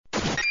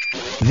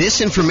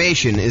This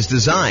information is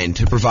designed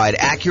to provide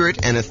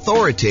accurate and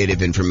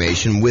authoritative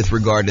information with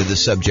regard to the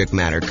subject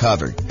matter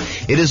covered.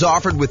 It is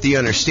offered with the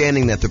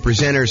understanding that the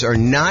presenters are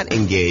not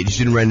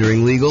engaged in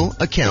rendering legal,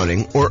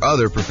 accounting, or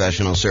other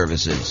professional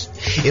services.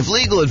 If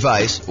legal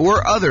advice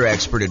or other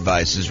expert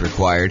advice is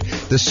required,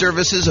 the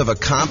services of a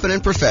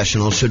competent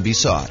professional should be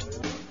sought.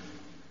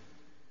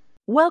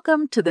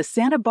 Welcome to the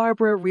Santa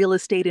Barbara Real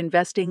Estate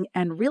Investing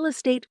and Real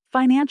Estate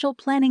Financial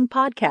Planning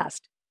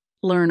Podcast.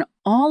 Learn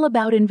all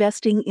about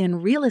investing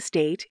in real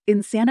estate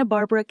in Santa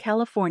Barbara,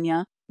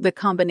 California, the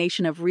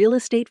combination of real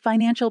estate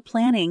financial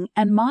planning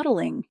and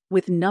modeling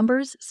with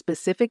numbers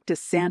specific to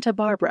Santa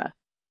Barbara,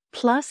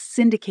 plus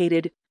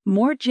syndicated,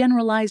 more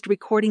generalized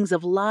recordings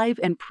of live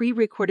and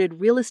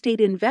pre-recorded real estate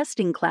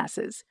investing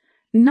classes,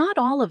 not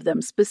all of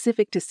them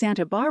specific to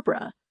Santa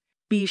Barbara.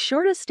 Be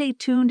sure to stay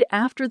tuned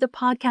after the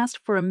podcast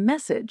for a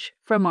message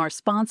from our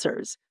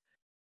sponsors.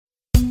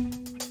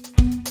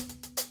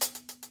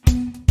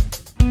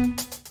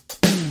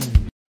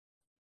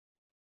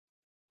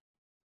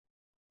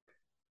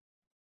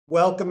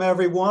 Welcome,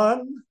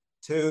 everyone,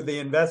 to the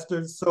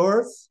Investor's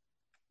Source,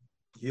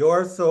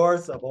 your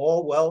source of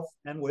all wealth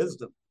and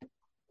wisdom.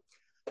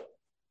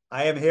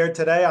 I am here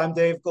today. I'm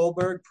Dave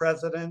Goldberg,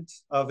 president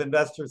of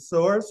Investor's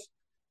Source.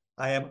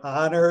 I am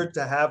honored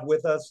to have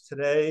with us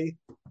today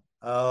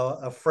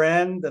a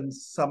friend and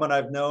someone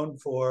I've known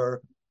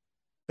for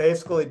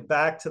basically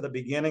back to the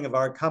beginning of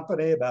our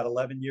company about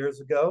 11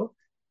 years ago,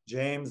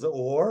 James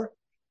Orr.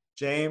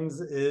 James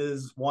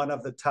is one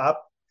of the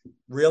top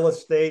real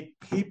estate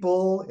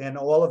people in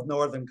all of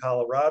Northern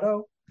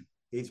Colorado.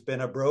 He's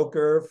been a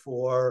broker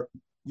for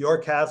Your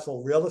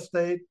Castle Real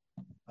Estate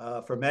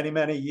for many,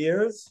 many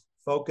years,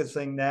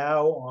 focusing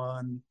now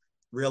on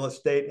real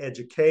estate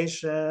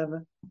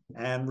education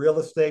and real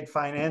estate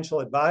financial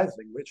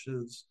advising, which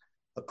is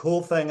a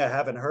cool thing I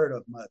haven't heard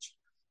of much.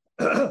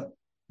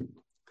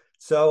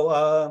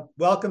 So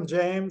welcome,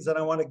 James, and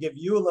I want to give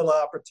you a little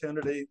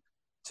opportunity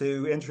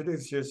to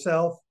introduce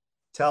yourself.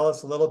 Tell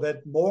us a little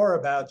bit more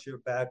about your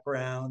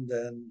background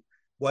and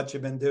what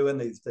you've been doing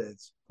these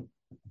days.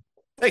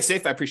 Thanks,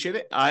 Dave. I appreciate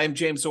it. I'm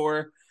James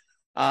Orr.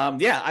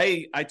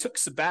 I took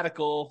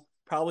sabbatical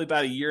probably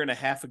about a year and a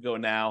half ago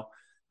now.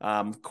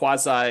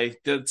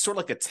 Did sort of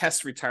like a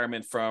test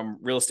retirement from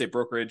real estate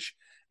brokerage,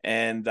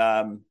 and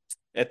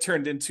it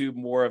turned into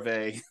more of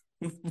a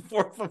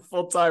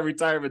full-time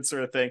retirement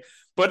sort of thing.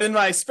 But in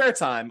my spare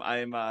time,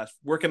 I'm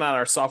working on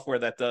our software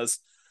that does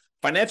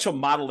financial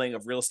modeling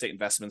of real estate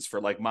investments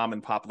for like mom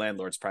and pop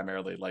landlords,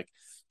 primarily. Like,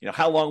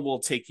 how long will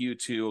it take you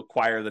to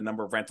acquire the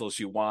number of rentals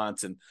you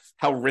want, and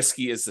how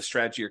risky is the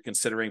strategy you're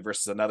considering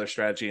versus another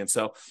strategy? And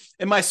so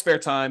in my spare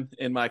time,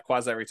 in my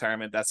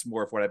quasi-retirement, that's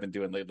more of what I've been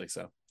doing lately.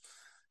 So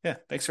yeah,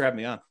 thanks for having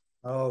me on.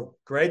 Oh,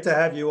 great to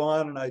have you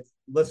on. And I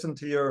listened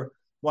to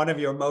one of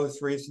your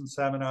most recent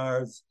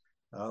seminars,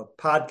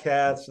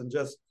 podcasts, and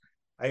just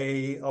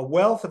a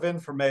wealth of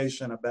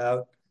information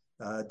about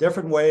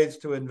different ways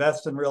to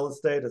invest in real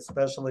estate,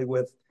 especially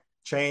with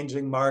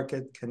changing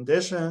market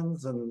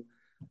conditions. And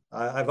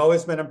I've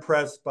always been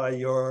impressed by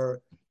your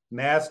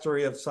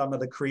mastery of some of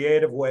the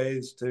creative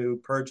ways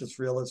to purchase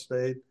real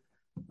estate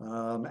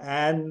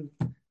and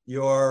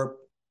your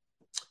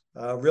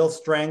real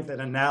strength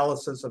and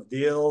analysis of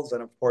deals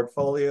and of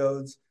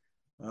portfolios.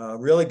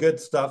 Really good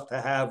stuff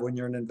to have when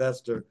you're an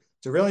investor,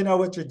 to really know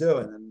what you're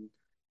doing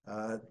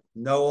and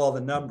know all the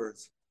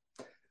numbers.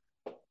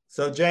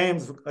 So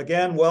James,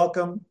 again,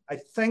 welcome. I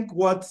think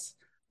what's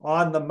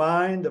on the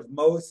mind of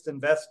most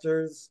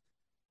investors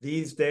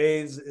these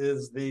days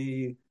is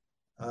the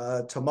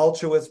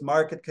tumultuous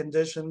market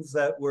conditions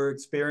that we're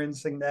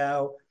experiencing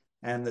now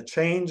and the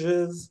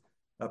changes,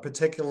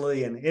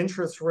 particularly in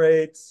interest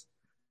rates.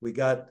 We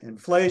got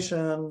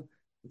inflation,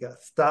 we got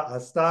a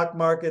stock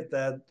market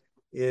that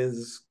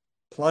is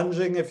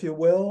plunging, if you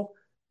will,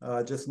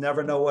 just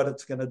never know what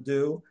it's going to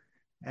do.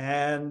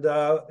 And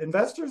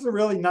investors are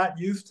really not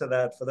used to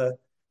that for the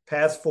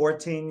past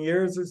 14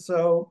 years or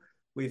so.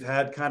 We've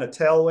had kind of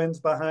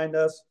tailwinds behind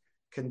us.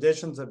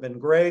 Conditions have been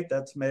great.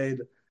 That's made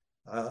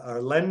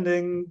our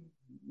lending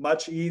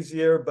much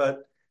easier,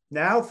 but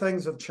now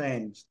things have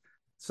changed.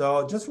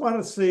 So just want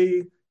to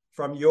see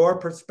from your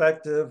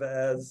perspective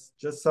as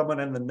just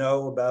someone in the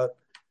know about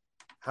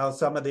how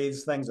some of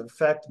these things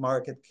affect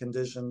market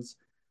conditions,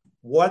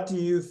 what do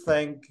you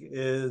think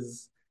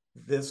is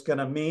this going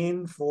to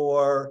mean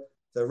for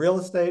the real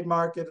estate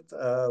market?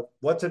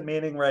 What's it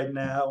meaning right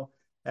now?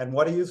 And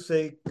what do you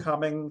see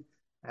coming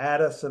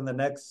at us in the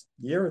next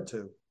year or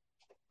two?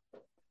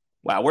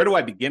 Wow, where do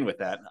I begin with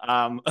that?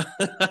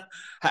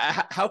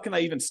 How can I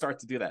even start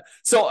to do that?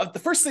 So the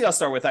first thing I'll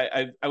start with,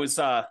 I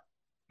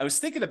was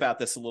thinking about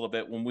this a little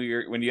bit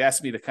when you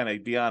asked me to kind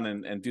of be on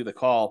and do the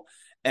call.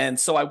 And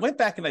so I went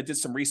back and I did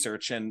some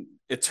research, and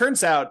it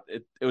turns out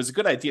it was a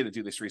good idea to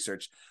do this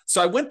research.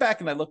 So I went back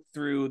and I looked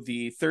through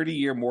the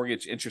 30-year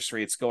mortgage interest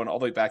rates going all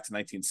the way back to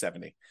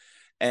 1970.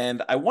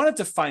 And I wanted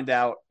to find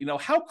out,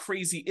 how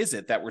crazy is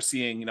it that we're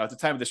seeing, at the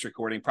time of this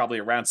recording, probably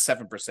around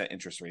 7%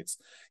 interest rates,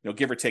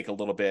 give or take a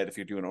little bit if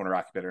you're doing owner,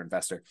 occupier,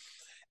 investor.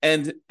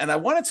 And I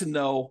wanted to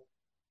know,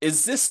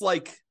 is this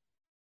like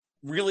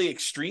really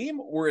extreme,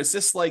 or is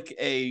this like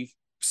a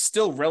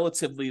still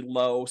relatively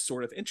low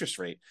sort of interest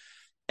rate?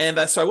 And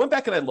so I went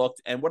back and I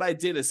looked, and what I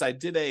did is I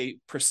did a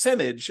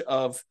percentage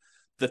of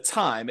the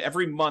time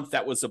every month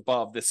that was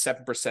above this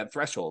 7%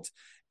 threshold.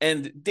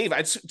 And Dave,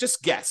 I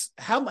just guess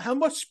how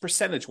much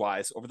percentage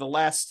wise over the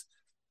last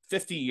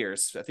 50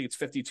 years, I think it's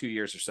 52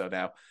 years or so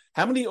now,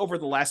 how many over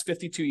the last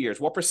 52 years,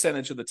 what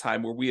percentage of the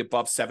time were we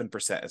above 7%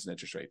 as an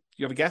interest rate?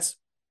 You have a guess?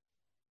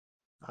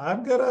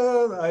 I've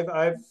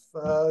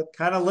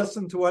kind of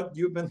listened to what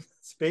you've been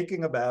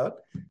speaking about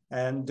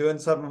and doing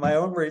some of my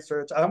own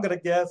research. I'm gonna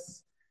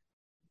guess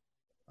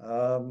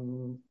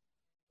 73%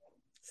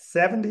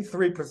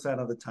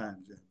 of the time,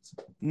 James.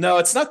 No,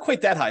 it's not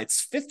quite that high.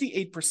 It's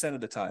 58%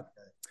 of the time.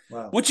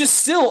 Wow. Which is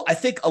still, I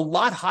think, a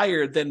lot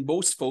higher than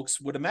most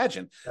folks would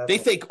imagine. They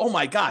think, oh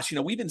my gosh,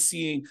 we've been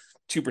seeing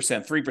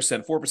 2%,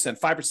 3%, 4%,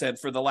 5%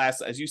 for the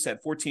last, as you said,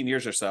 14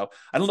 years or so.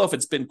 I don't know if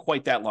it's been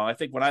quite that long. I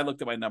think when I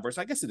looked at my numbers,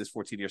 I guess it is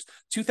 14 years.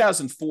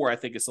 2004, I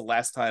think, is the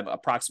last time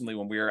approximately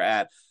when we were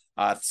at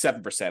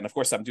 7%. Of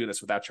course, I'm doing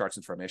this without charts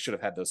in front of me. I should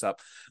have had those up.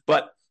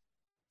 But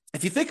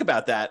if you think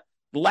about that,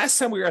 the last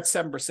time we were at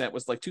 7%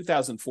 was like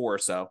 2004 or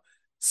so.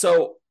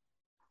 So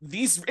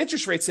these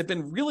interest rates have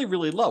been really,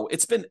 really low.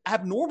 It's been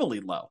abnormally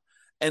low.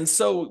 And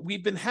so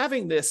we've been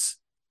having this,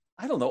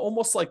 I don't know,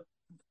 almost like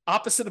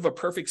opposite of a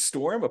perfect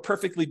storm, a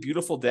perfectly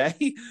beautiful day,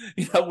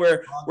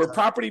 where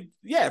property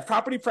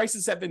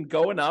prices have been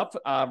going up,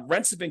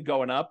 rents have been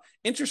going up,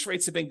 interest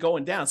rates have been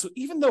going down. So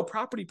even though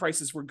property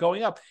prices were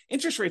going up,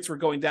 interest rates were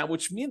going down,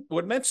 which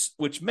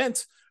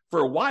meant for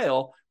a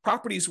while,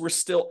 properties were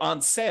still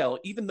on sale,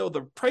 even though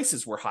the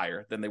prices were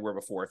higher than they were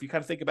before. If you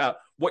kind of think about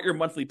what your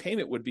monthly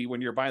payment would be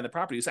when you're buying the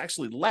property, it's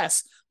actually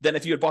less than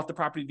if you had bought the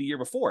property the year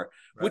before,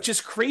 right, which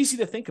is crazy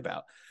to think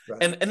about.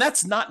 Right. And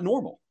that's not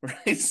normal,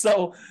 right?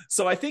 So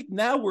I think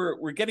now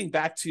we're getting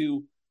back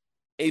to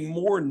a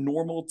more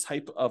normal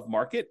type of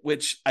market,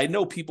 which I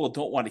know people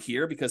don't want to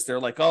hear because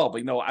they're like, oh,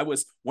 but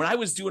when I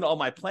was doing all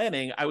my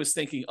planning, I was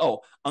thinking,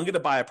 oh, I'm going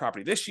to buy a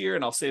property this year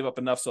and I'll save up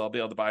enough so I'll be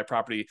able to buy a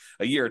property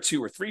a year or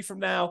 2 or 3 from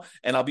now,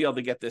 and I'll be able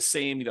to get this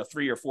same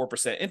 3 or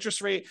 4% interest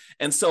rate.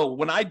 And so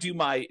when I do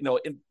my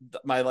out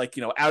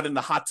in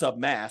the hot tub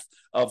math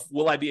of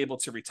will I be able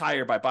to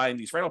retire by buying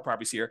these rental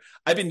properties here,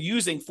 I've been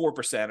using 4% or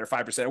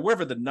 5% or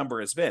whatever the number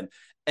has been,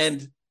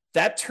 and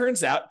that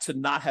turns out to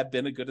not have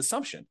been a good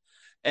assumption.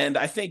 And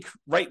I think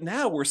right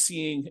now we're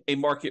seeing a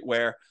market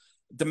where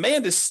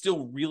demand is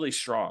still really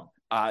strong.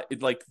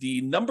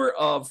 The number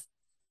of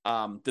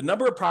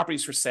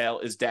properties for sale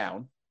is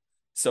down,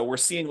 so we're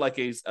seeing like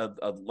a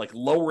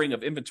lowering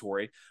of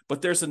inventory.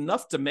 But there's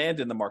enough demand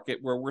in the market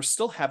where we're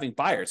still having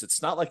buyers.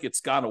 It's not like it's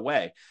gone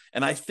away.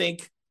 And I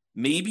think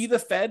maybe the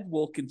Fed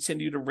will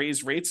continue to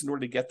raise rates in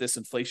order to get this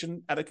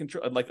inflation out of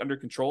control, under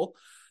control.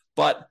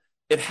 But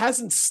it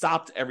hasn't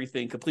stopped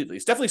everything completely.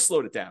 It's definitely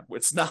slowed it down.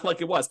 It's not like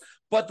it was.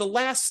 But the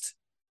last,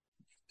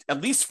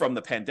 at least from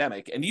the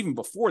pandemic, and even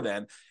before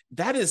then,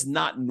 that is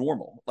not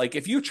normal. Like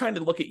if you're trying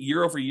to look at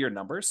year-over-year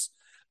numbers,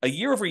 a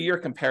year-over-year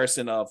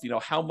comparison of,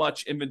 how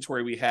much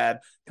inventory we had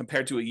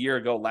compared to a year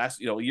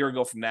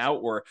ago from now,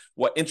 or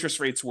what interest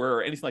rates were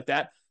or anything like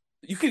that,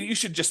 you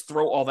should just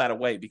throw all that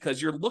away,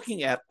 because you're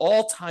looking at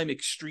all-time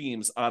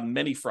extremes on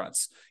many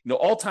fronts.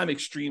 All-time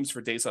extremes for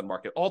days on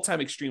market,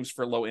 all-time extremes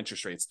for low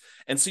interest rates.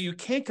 And so you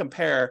can't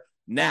compare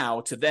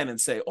now to then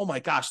and say, oh my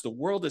gosh, the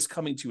world is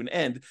coming to an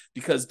end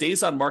because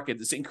days on market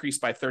is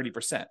increased by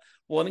 30%.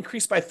 Well, it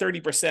increased by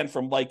 30%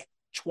 from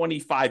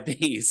 25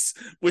 days,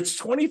 which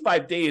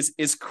 25 days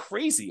is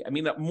crazy. I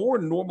mean, a more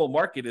normal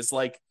market is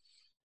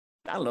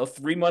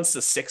 3 months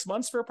to 6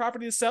 months for a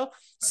property to sell.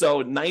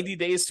 So 90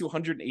 days to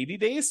 180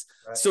 days.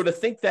 Right. So to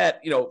think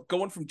that,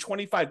 going from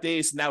 25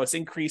 days, now it's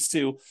increased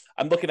to,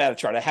 I'm looking at a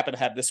chart. I happen to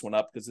have this one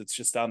up because it's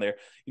just down there.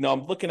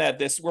 I'm looking at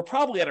this. We're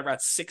probably at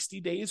around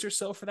 60 days or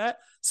so for that.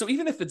 So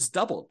even if it's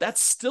doubled, that's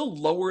still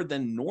lower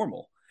than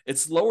normal.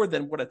 It's lower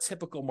than what a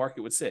typical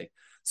market would say.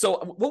 So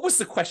what was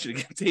the question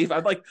again, Dave?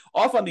 I'm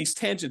off on these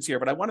tangents here,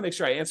 but I want to make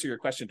sure I answer your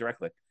question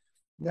directly.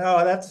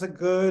 No, that's a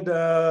good,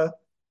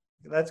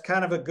 that's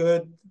kind of a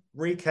good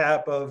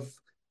recap of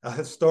a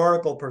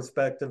historical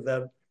perspective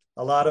that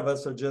a lot of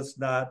us are just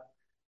not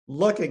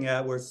looking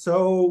at. We're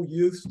so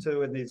used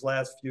to, in these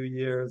last few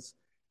years,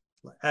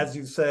 as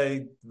you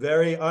say,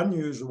 very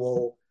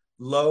unusual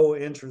low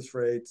interest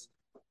rates,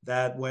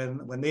 that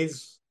when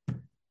these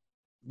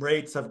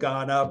rates have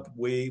gone up,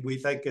 we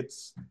think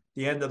it's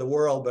the end of the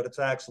world, but it's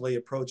actually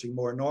approaching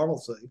more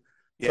normalcy.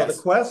 Yes. So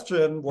the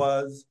question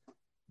was,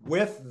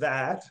 with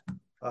that,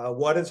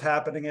 what is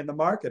happening in the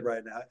market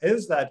right now?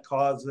 Is that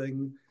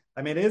causing,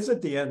 is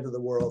it the end of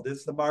the world?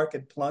 Is the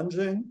market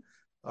plunging?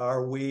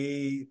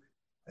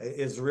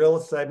 Is real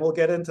estate, we'll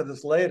get into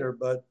this later,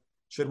 but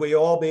should we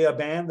all be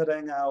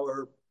abandoning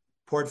our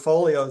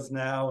portfolios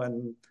now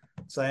and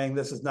saying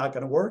this is not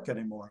going to work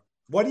anymore?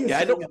 What are you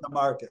seeing in the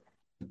market?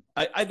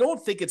 I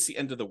don't think it's the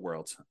end of the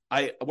world.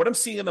 What I'm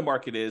seeing in the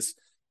market is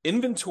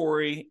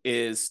inventory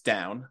is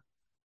down.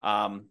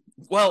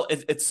 Well,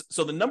 it's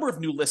so the number of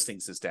new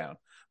listings is down,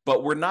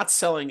 but we're not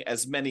selling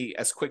as many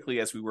as quickly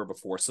as we were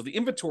before. So the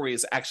inventory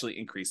is actually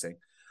increasing.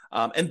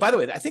 And by the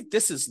way, I think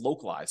this is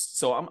localized.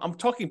 So I'm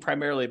talking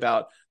primarily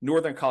about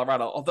Northern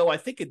Colorado, although I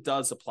think it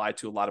does apply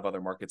to a lot of other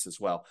markets as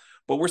well.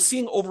 But we're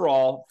seeing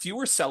overall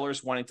fewer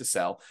sellers wanting to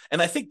sell. And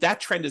I think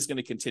that trend is going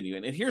to continue.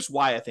 And here's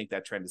why I think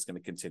that trend is going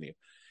to continue.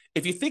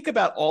 If you think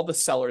about all the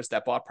sellers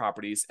that bought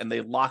properties and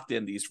they locked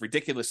in these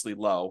ridiculously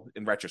low,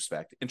 in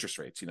retrospect, interest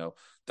rates,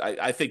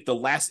 I think the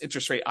last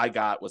interest rate I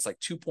got was like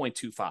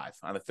 2.25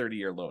 on a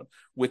 30-year loan,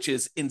 which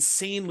is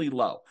insanely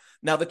low.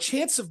 Now, the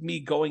chance of me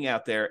going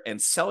out there and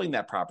selling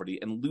that property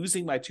and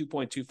losing my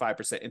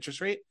 2.25%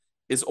 interest rate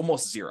is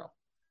almost zero.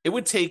 It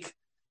would take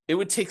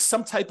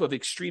some type of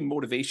extreme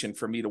motivation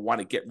for me to want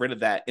to get rid of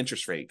that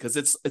interest rate, because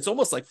it's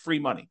almost like free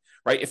money,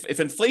 right? If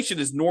inflation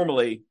is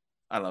normally,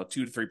 I don't know,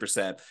 2 to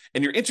 3%,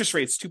 and your interest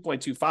rate is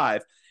 2.25,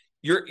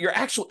 your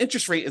actual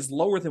interest rate is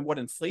lower than what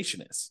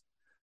inflation is.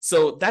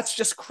 So that's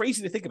just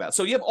crazy to think about.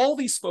 So you have all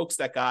these folks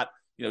that got,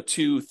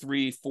 2,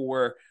 3,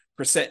 4%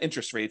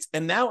 interest rates,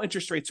 and now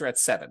interest rates are at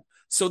 7.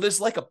 So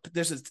there's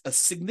a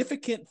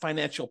significant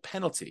financial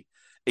penalty,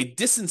 a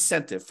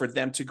disincentive for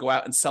them to go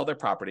out and sell their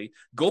property,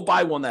 go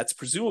buy one that's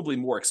presumably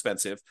more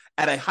expensive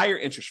at a higher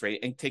interest rate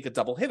and take a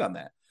double hit on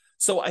that.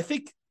 So I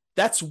think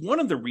that's one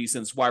of the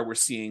reasons why we're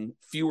seeing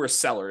fewer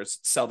sellers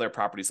sell their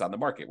properties on the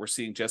market. We're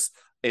seeing just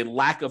a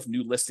lack of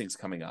new listings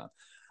coming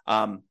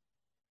on.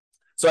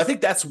 So I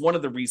think that's one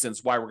of the reasons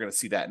why we're going to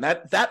see that. And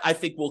that I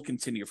think will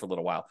continue for a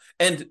little while.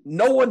 And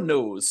no one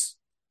knows.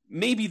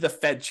 Maybe the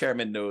Fed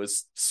chairman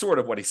knows sort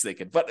of what he's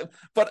thinking, but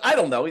I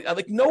don't know.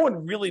 Like, no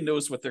one really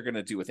knows what they're going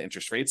to do with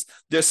interest rates.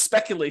 There's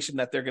speculation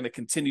that they're going to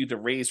continue to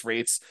raise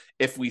rates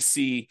if we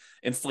see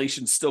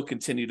inflation still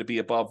continue to be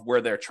above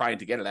where they're trying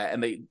to get it at.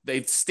 And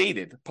they've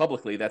stated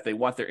publicly that they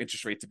want their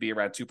interest rate to be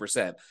around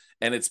 2%,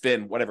 and it's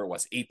been whatever it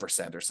was,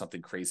 8% or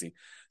something crazy.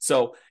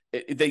 So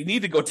they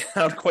need to go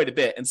down quite a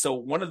bit. And so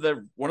one of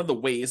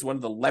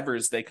the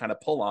levers they kind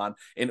of pull on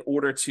in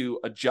order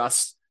to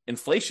adjust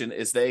inflation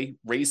is they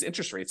raise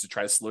interest rates to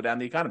try to slow down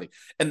the economy.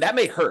 And that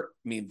may hurt.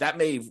 I mean, that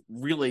may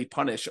really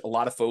punish a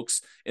lot of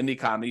folks in the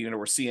economy.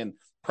 We're seeing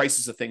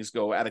prices of things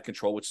go out of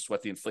control, which is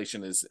what the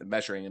inflation is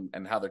measuring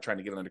and how they're trying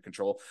to get it under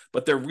control.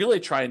 But they're really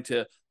trying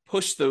to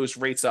push those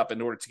rates up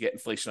in order to get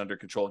inflation under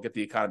control and get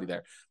the economy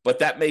there. But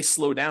that may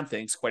slow down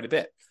things quite a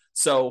bit.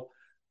 So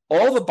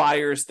all the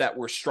buyers that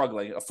were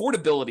struggling,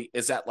 affordability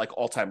is at like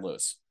all-time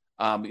lows.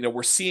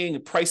 We're seeing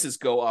prices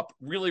go up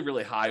really,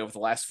 really high over the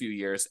last few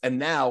years. And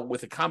now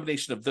with a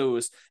combination of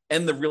those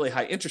and the really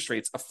high interest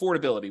rates,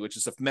 affordability, which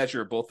is a measure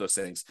of both those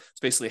things,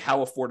 it's basically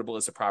how affordable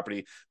is a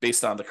property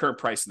based on the current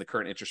price and the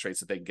current interest rates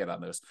that they can get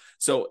on those.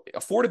 So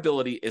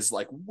affordability is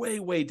like way,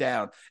 way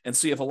down. And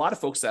so you have a lot of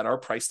folks that are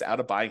priced out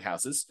of buying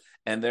houses,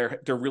 and they're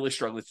really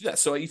struggling to do that.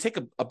 So you take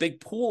a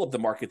big pool of the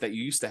market that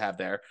you used to have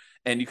there,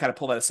 and you kind of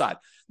pull that aside.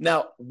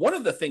 Now, one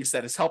of the things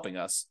that is helping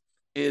us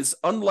is,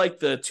 unlike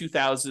the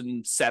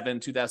 2007,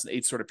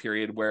 2008 sort of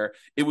period where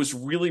it was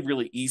really,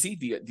 really easy,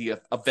 the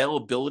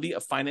availability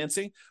of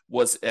financing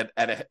was at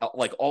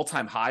like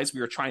all-time highs.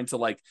 We were trying to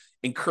like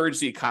encourage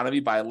the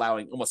economy by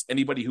allowing almost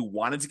anybody who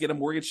wanted to get a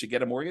mortgage to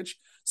get a mortgage.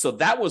 So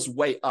that was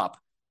way up.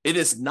 It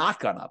has not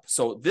gone up.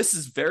 So this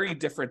is very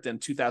different than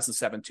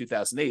 2007,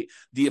 2008.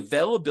 The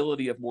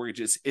availability of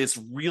mortgages is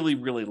really,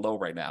 really low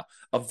right now,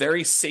 a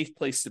very safe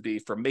place to be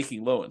for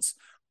making loans.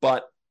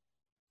 But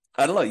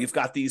I don't know, you've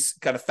got these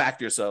kind of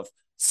factors of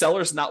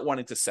sellers not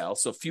wanting to sell,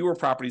 so fewer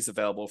properties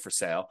available for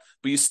sale,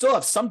 but you still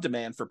have some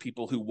demand for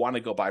people who want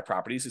to go buy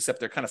properties, except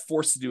they're kind of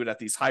forced to do it at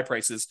these high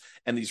prices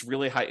and these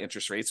really high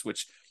interest rates,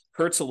 which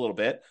hurts a little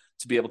bit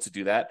to be able to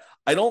do that.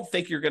 I don't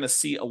think you're going to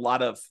see a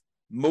lot of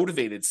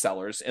motivated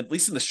sellers, at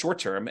least in the short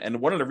term.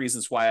 And one of the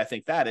reasons why I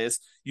think that is,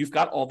 you've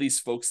got all these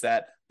folks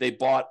that they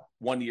bought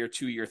 1 year,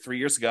 2 year, 3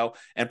 years ago,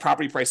 and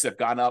property prices have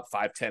gone up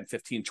 5, 10,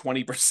 15,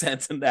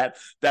 20% in that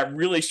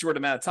really short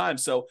amount of time.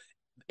 So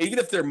even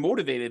if they're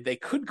motivated, they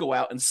could go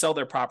out and sell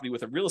their property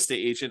with a real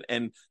estate agent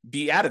and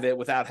be out of it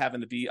without having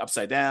to be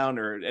upside down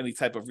or any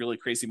type of really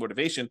crazy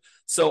motivation.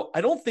 So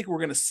I don't think we're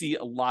going to see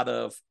a lot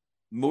of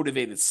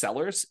motivated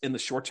sellers in the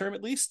short term,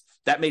 at least.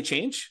 That may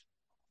change.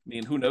 I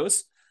mean, who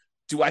knows?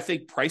 Do I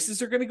think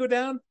prices are going to go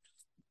down?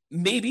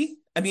 Maybe.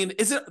 I mean,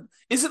 is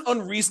it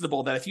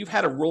unreasonable that if you've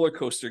had a roller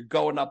coaster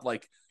going up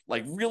like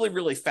really,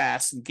 really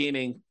fast and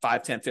gaining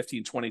 5, 10,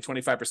 15, 20,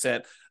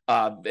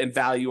 25% in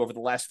value over the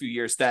last few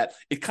years, that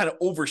it kind of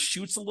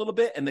overshoots a little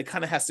bit and it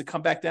kind of has to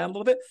come back down a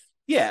little bit?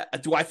 Yeah.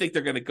 Do I think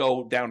they're going to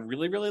go down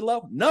really, really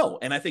low? No.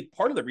 And I think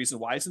part of the reason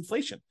why is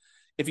inflation.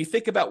 If you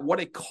think about what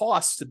it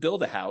costs to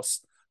build a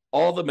house,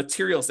 all the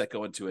materials that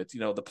go into it,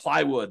 the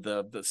plywood,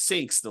 the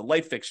sinks, the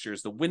light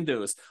fixtures, the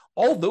windows,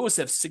 all those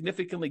have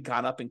significantly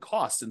gone up in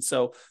cost. And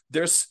so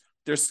there's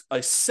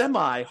a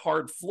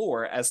semi-hard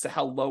floor as to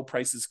how low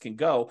prices can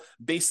go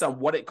based on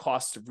what it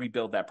costs to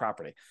rebuild that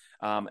property.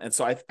 And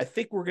so I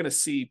think we're going to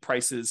see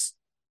prices.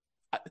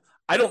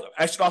 I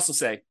should also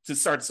say, to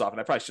start this off, and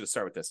I probably should have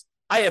started with this,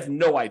 I have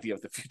no idea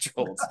what the future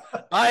holds.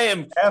 I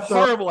am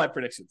horrible at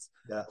predictions.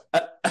 Yeah.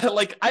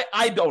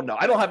 I don't know.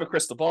 I don't have a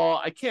crystal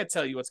ball. I can't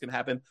tell you what's going to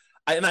happen.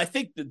 And I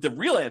think the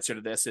real answer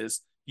to this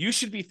is you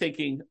should be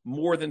thinking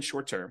more than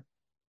short term.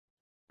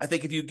 I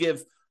think if you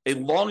give a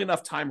long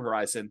enough time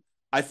horizon,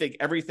 I think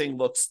everything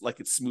looks like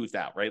it's smoothed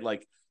out, right?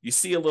 Like you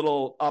see a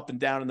little up and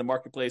down in the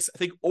marketplace. I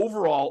think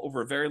overall,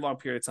 over a very long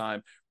period of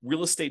time,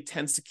 real estate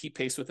tends to keep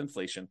pace with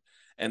inflation.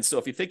 And so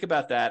if you think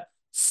about that,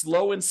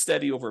 slow and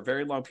steady over a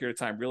very long period of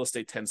time, real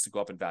estate tends to go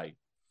up in value.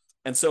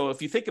 And so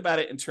if you think about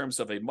it in terms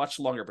of a much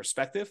longer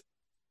perspective,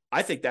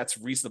 I think that's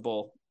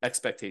reasonable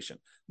expectation.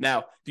 Now,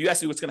 if you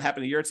ask me what's going to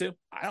happen in a year or two,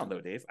 I don't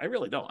know, Dave. I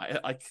really don't.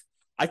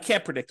 I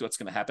can't predict what's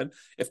going to happen.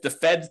 If the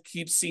Fed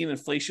keeps seeing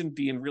inflation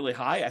being really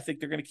high, I think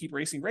they're going to keep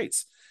raising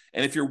rates.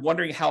 And if you're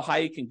wondering how high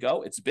it can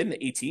go, it's been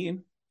to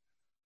 18.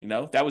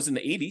 That was in the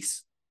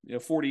 80s,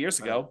 40 years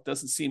ago. Right.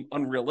 Doesn't seem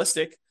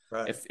unrealistic.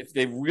 Right. If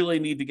they really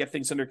need to get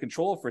things under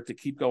control for it to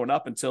keep going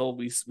up until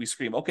we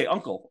scream, okay,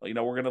 uncle,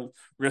 we're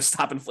gonna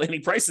stop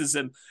inflating prices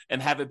and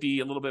have it be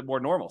a little bit more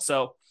normal.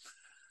 So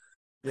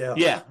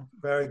yeah,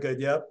 very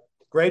good. Yep,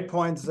 great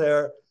points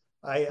there.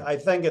 I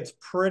think it's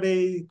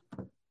pretty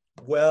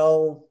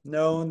well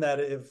known that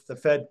if the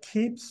Fed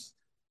keeps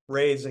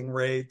raising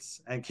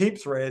rates and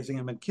keeps raising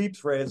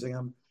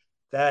them,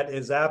 that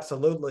is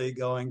absolutely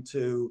going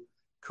to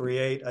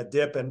create a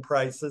dip in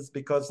prices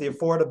because the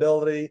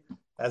affordability,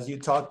 as you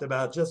talked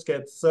about, just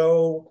gets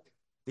the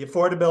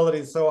affordability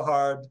is so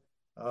hard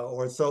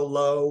or so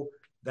low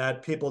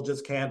that people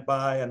just can't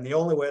buy. And the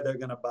only way they're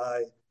going to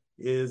buy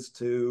is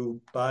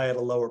to buy at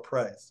a lower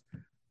price.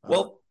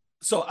 Well,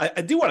 so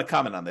I do want to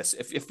comment on this.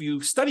 If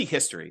you study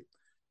history,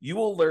 you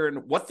will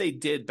learn what they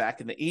did back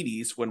in the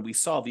 80s when we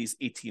saw these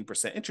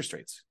 18% interest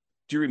rates.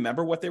 Do you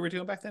remember what they were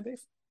doing back then,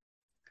 Dave?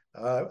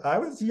 I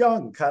was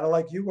young, kind of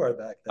like you were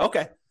back then.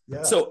 Okay.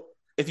 Yeah. So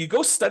if you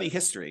go study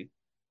history,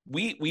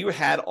 we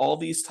had all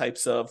these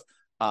types of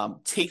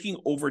taking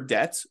over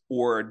debt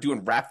or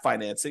doing wrap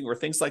financing or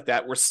things like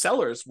that, where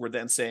sellers were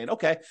then saying,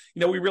 okay,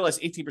 we realize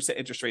 18%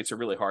 interest rates are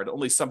really hard.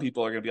 Only some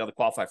people are going to be able to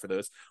qualify for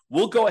those.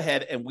 We'll go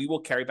ahead and we will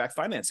carry back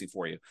financing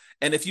for you.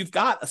 And if you've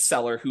got a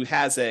seller who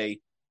has a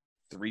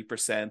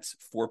 3%,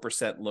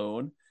 4%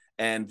 loan,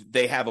 and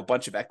they have a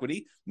bunch of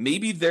equity,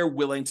 maybe they're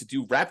willing to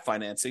do wrap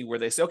financing where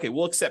they say, okay,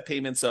 we'll accept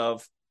payments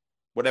of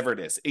whatever it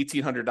is,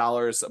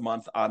 $1,800 a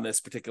month on this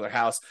particular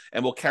house,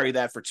 and we'll carry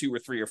that for 2 or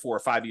 3 or 4 or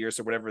 5 years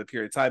or whatever the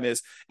period of time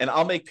is, and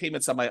I'll make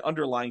payments on my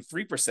underlying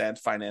 3%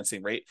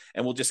 financing rate,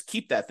 and we'll just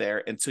keep that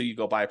there until you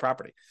go buy a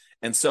property.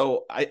 And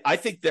so I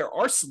think there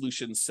are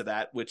solutions to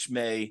that which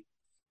may,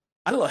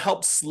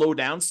 help slow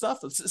down stuff.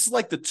 This is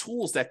like the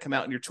tools that come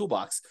out in your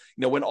toolbox.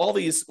 When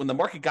the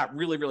market got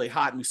really, really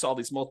hot and we saw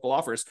these multiple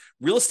offers,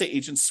 real estate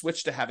agents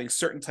switched to having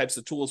certain types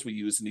of tools we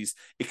use in these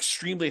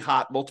extremely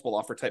hot multiple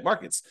offer type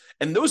markets.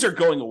 And those are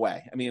going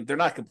away. I mean, they're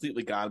not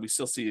completely gone. We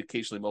still see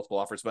occasionally multiple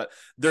offers, but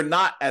they're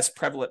not as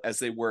prevalent as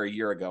they were a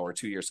year ago or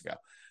 2 years ago.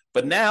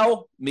 But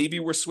now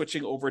maybe we're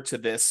switching over to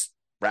this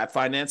wrap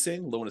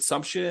financing, loan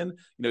assumption.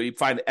 You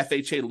find an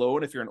FHA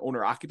loan if you're an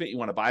owner occupant, you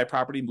want to buy a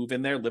property, move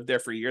in there, live there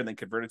for a year, and then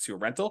convert it to a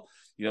rental.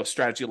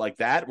 Strategy like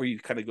that where you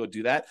kind of go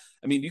do that.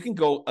 I mean, you can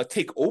go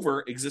take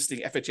over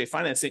existing FHA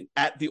financing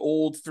at the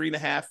old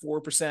 3.5%,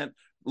 4%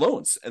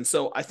 loans. And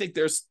so I think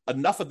there's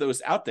enough of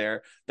those out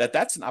there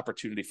that's an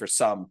opportunity for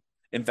some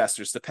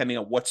investors, depending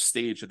on what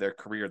stage of their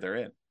career they're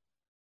in.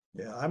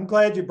 Yeah, I'm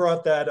glad you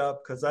brought that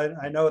up because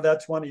I know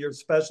that's one of your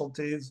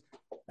specialties.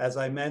 As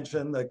I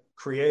mentioned, the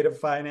creative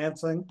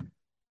financing.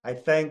 I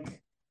think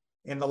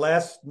in the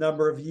last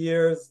number of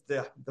years,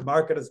 the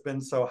market has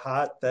been so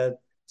hot that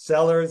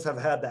sellers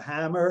have had the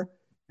hammer,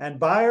 and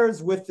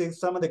buyers with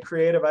some of the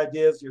creative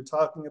ideas you're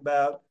talking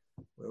about,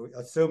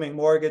 assuming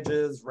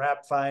mortgages,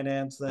 wrap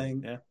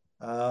financing,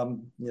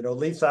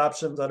 lease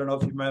options. I don't know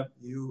if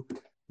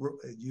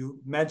you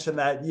mentioned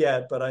that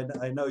yet, but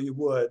I know you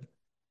would.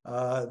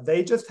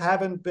 They just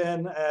haven't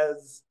been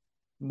as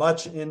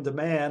much in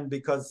demand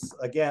because,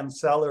 again,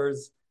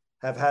 sellers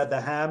have had the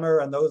hammer,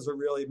 and those are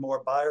really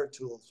more buyer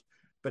tools.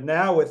 But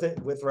now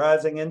with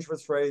rising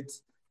interest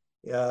rates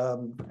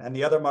and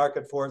the other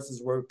market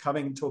forces, we're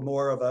coming to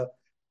more of a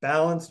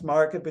balanced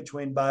market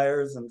between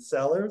buyers and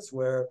sellers,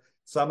 where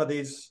some of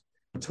these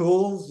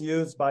tools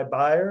used by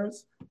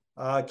buyers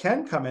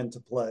can come into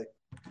play.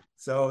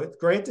 So it's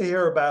great to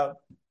hear about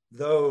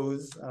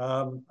those.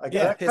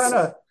 That kind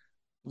of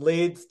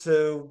leads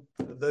to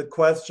the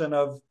question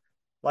of,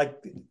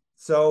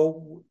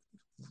 so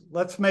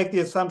let's make the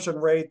assumption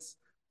rates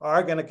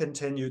are going to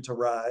continue to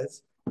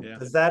rise. Yeah.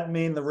 Does that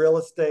mean do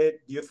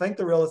you think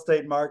the real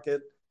estate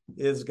market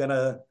is going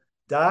to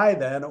die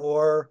then,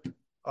 or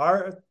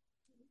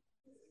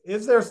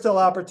is there still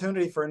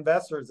opportunity for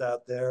investors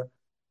out there,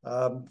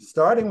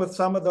 starting with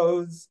some of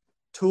those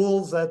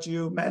tools that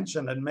you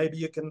mentioned, and maybe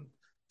you can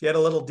get a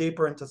little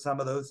deeper into some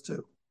of those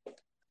too?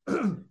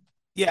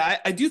 Yeah,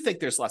 I do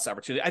think there's less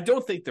opportunity. I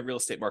don't think the real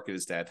estate market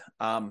is dead.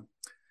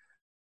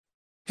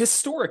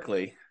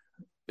 Historically,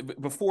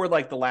 before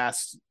the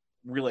last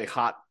really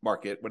hot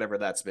market, whatever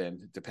that's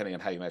been, depending on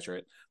how you measure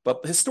it.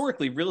 But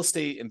historically, real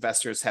estate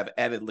investors have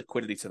added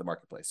liquidity to the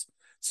marketplace.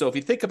 So if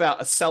you think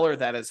about a seller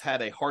that has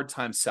had a hard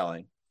time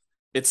selling,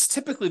 it's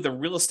typically the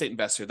real estate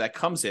investor that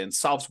comes in,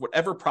 solves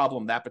whatever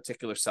problem that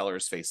particular seller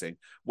is facing,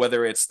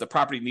 whether it's the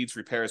property needs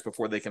repairs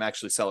before they can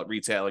actually sell it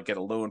retail and get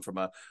a loan from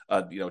a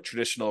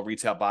traditional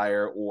retail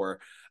buyer, or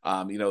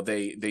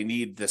they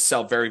need to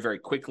sell very, very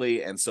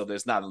quickly, and so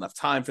there's not enough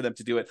time for them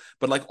to do it.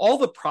 But like all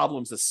the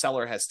problems the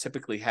seller has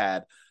typically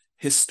had,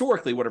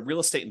 historically, what a real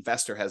estate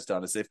investor has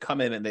done is they've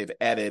come in and they've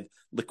added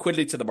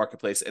liquidity to the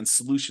marketplace and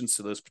solutions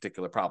to those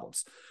particular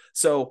problems.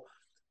 So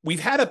we've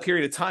had a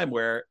period of time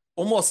where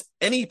almost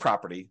any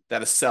property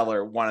that a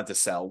seller wanted to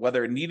sell,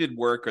 whether it needed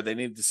work or they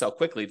needed to sell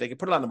quickly, they could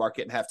put it on the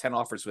market and have 10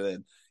 offers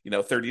within,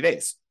 30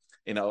 days,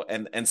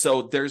 and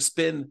so there's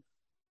been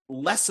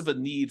less of a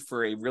need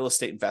for a real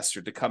estate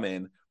investor to come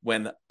in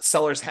when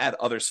sellers had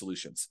other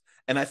solutions.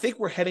 And I think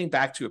we're heading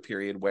back to a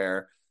period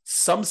where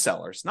some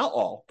sellers, not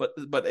all,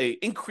 but a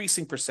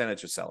increasing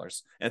percentage of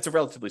sellers, and it's a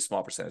relatively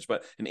small percentage,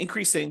 but an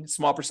increasing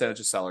small percentage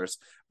of sellers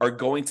are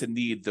going to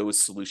need those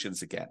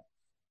solutions again.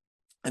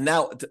 And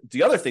now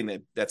the other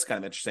thing that's kind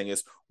of interesting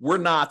is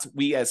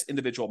we as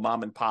individual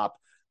mom and pop,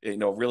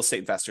 real estate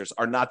investors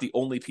are not the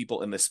only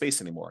people in this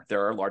space anymore.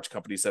 There are large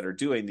companies that are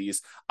doing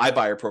these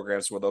iBuyer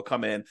programs where they'll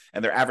come in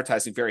and they're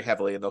advertising very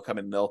heavily, and they'll come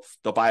in and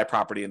they'll buy a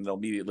property and they'll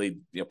immediately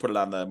put it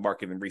on the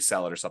market and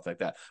resell it or something like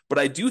that. But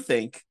I do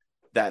think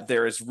that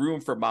there is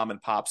room for mom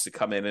and pops to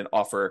come in and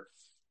offer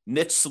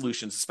niche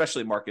solutions,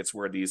 especially markets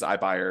where these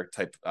iBuyer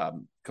type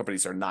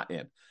companies are not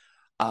in.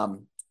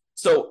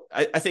 So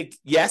I think,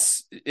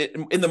 yes,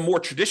 in the more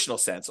traditional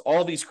sense,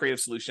 all these creative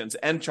solutions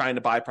and trying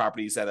to buy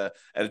properties at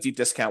a deep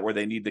discount where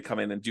they need to come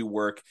in and do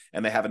work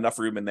and they have enough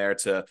room in there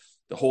to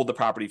hold the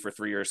property for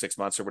 3 or 6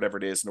 months or whatever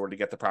it is in order to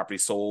get the property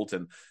sold,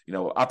 and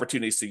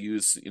opportunities to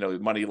use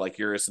money like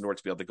yours in order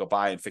to be able to go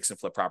buy and fix and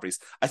flip properties.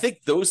 I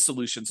think those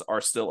solutions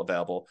are still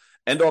available,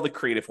 and all the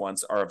creative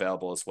ones are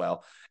available as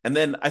well. And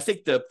then I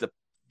think the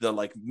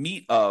like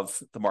meat of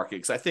the market,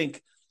 because I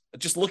think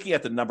just looking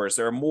at the numbers,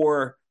 there are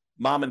more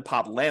mom and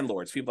pop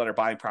landlords, people that are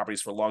buying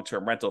properties for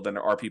long-term rental, than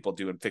there are people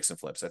doing fix and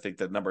flips. I think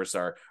the numbers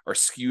are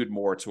skewed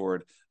more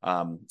toward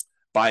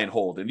buy and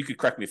hold. And you could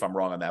correct me if I'm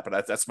wrong on that,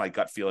 but that's my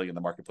gut feeling in the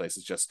marketplace.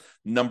 It's just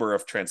number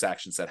of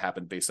transactions that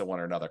happen based on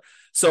one or another.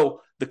 So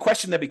the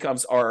question that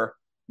becomes, are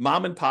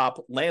mom and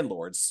pop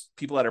landlords,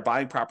 people that are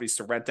buying properties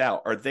to rent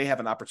out, are they have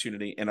an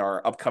opportunity in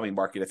our upcoming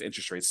market if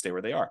interest rates stay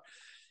where they are?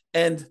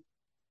 And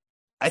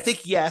I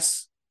think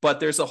yes, but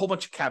there's a whole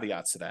bunch of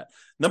caveats to that.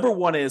 Number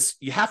one is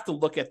you have to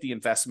look at the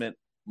investment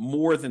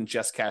more than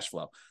just cash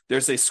flow.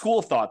 There's a school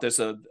of thought. There's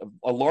a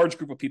large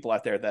group of people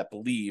out there that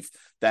believe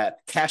that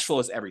cash flow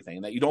is everything,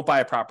 and that you don't buy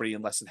a property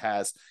unless it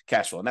has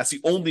cash flow. And that's the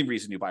only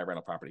reason you buy a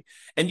rental property.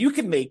 And you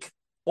can make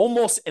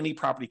almost any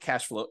property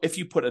cash flow if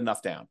you put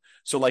enough down.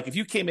 So like if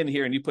you came in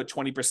here and you put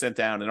 20%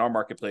 down in our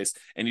marketplace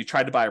and you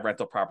tried to buy a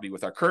rental property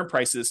with our current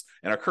prices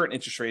and our current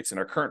interest rates and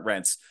our current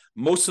rents,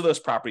 most of those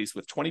properties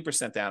with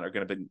 20% down are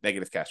going to be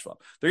negative cash flow.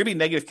 They're going to be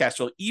negative cash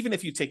flow even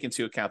if you take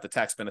into account the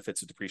tax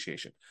benefits of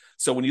depreciation.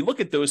 So when you look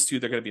at those two,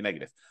 they're going to be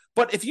negative.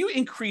 But if you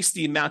increase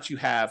the amount you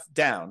have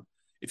down,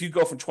 if you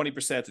go from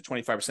 20% to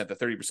 25% to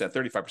 30%,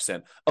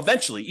 35%,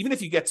 eventually, even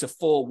if you get to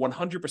full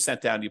 100%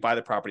 down, you buy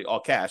the property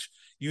all cash,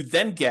 you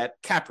then get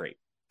cap rate.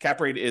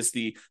 Cap rate is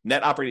the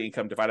net operating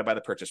income divided by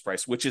the purchase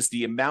price, which is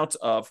the amount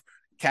of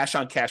cash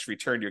on cash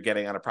return you're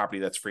getting on a property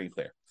that's free and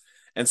clear.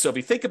 And so if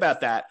you think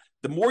about that,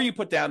 the more you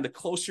put down, the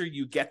closer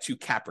you get to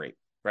cap rate.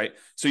 Right.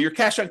 So your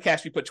cash on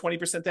cash, you put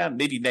 20% down,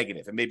 maybe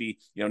negative, and maybe,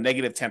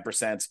 negative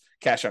 10%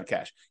 cash on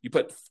cash. You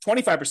put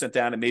 25%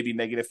 down and maybe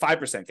negative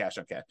 5% cash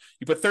on cash.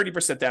 You put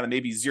 30% down and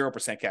maybe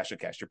 0% cash on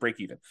cash. You're break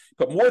even.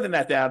 Put more than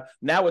that down.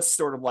 Now it's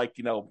sort of like,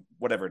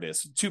 whatever it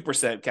is,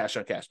 2% cash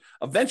on cash.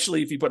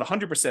 Eventually, if you put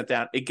 100%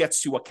 down, it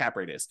gets to what cap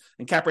rate is.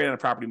 And cap rate on a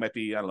property might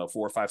be,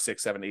 4, 5,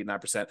 6, 7, 8,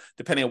 9%,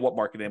 depending on what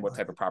market and what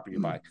type of property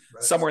you're buying.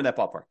 Right. Somewhere in that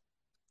ballpark.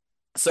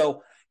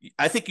 So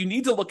I think you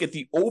need to look at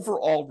the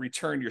overall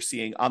return you're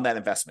seeing on that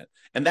investment.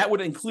 And that would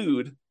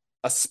include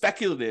a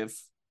speculative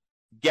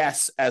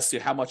guess as to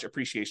how much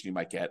appreciation you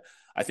might get.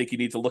 I think you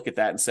need to look at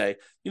that and say,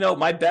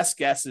 my best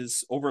guess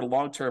is over the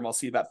long term, I'll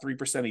see about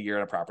 3% a year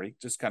on a property,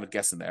 just kind of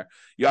guessing there.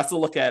 You have to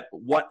look at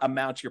what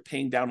amount you're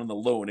paying down on the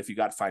loan if you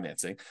got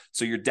financing.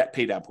 So your debt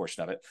pay down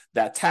portion of it,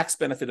 that tax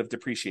benefit of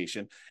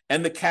depreciation,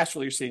 and the cash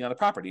flow you're seeing on the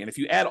property. And if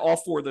you add all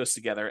four of those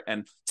together,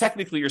 and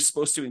technically you're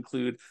supposed to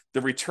include the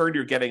return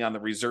you're getting on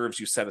the reserves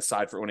you set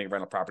aside for owning a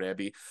rental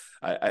property.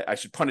 I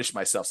should punish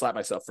myself, slap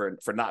myself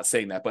for not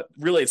saying that, but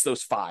really it's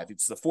those five.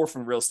 It's the 4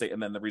 from real estate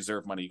and then the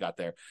reserve money you got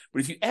there. But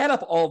if you add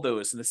up all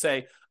those and to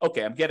say,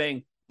 okay, I'm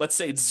getting, let's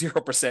say it's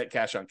 0%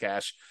 cash on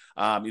cash,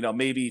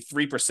 maybe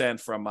 3%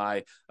 from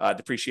my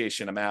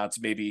depreciation amount,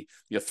 maybe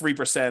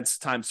 3%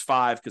 times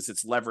 5 because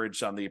it's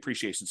leverage on the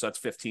appreciation, so that's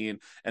 15,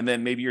 and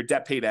then maybe your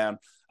debt pay down.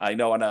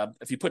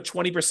 If you put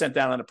 20%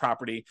 down on a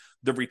property,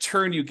 the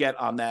return you get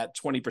on that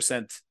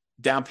 20%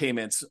 down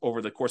payments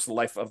over the course of the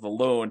life of the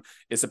loan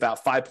is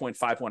about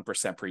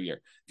 5.51% per year.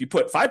 If you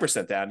put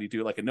 5% down, you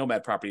do like a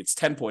nomad property, it's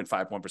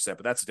 10.51%,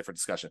 but that's a different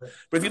discussion.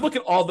 But if you look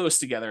at all those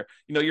together,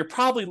 you're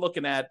probably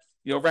looking at,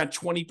 around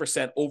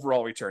 20%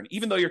 overall return,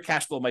 even though your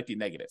cash flow might be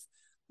negative.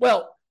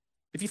 Well,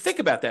 if you think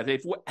about that,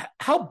 Dave,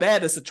 how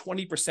bad is a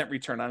 20%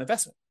 return on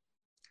investment?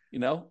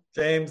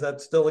 James,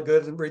 that's still a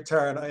good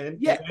return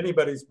in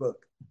anybody's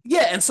book.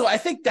 Yeah. And so I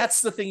think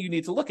that's the thing you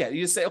need to look at.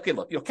 You say, okay,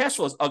 look, cash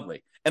flow is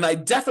ugly. And I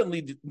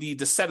definitely need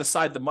to set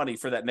aside the money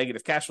for that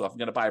negative cash flow. If I'm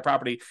going to buy a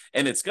property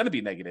and it's going to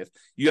be negative,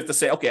 you have to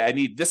say, okay, I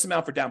need this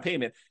amount for down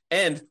payment.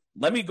 And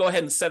let me go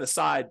ahead and set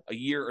aside a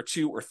year or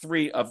 2 or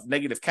 3 of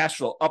negative cash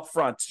flow up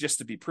front just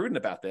to be prudent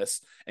about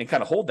this and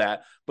kind of hold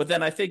that. But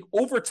then I think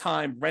over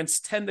time, rents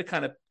tend to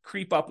kind of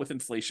creep up with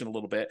inflation a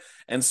little bit.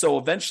 And so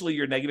eventually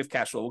your negative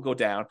cash flow will go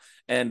down.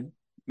 And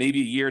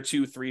maybe a year,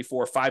 2, 3,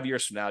 4, 5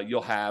 years from now,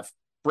 you'll have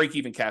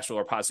break-even cash flow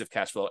or positive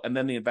cash flow, and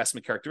then the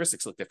investment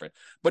characteristics look different.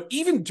 But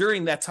even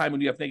during that time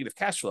when you have negative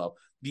cash flow,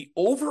 the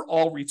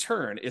overall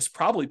return is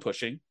probably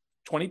pushing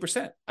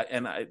 20%.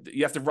 And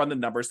you have to run the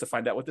numbers to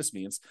find out what this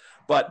means.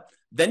 But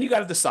then you got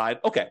to decide,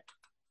 okay,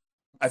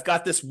 I've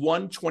got this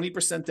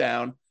 20%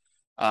 down,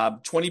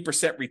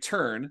 20%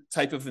 return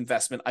type of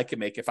investment I can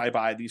make if I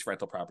buy these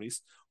rental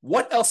properties.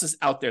 What else is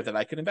out there that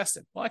I can invest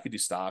in? Well, I could do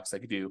stocks, I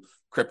could do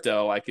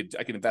crypto, I could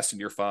invest in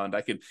your fund,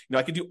 I could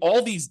do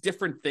all these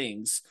different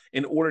things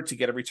in order to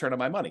get a return on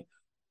my money.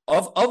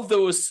 Of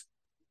those,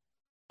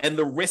 and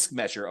the risk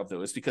measure of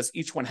those, because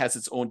each one has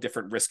its own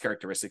different risk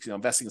characteristics.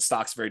 Investing in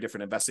stocks is very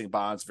different. Investing in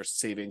bonds versus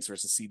savings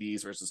versus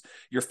CDs versus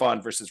your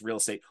fund versus real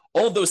estate.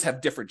 All of those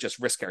have different just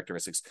risk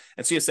characteristics.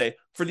 And so you say,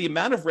 for the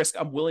amount of risk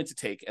I'm willing to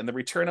take and the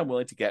return I'm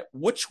willing to get,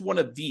 which one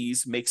of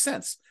these makes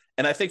sense?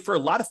 And I think for a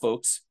lot of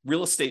folks,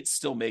 real estate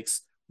still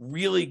makes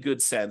really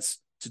good sense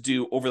to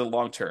do over the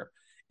long term.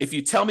 If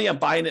you tell me I'm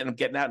buying it and I'm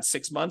getting out in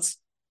 6 months,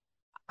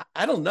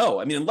 I don't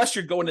know. I mean, unless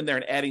you're going in there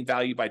and adding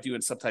value by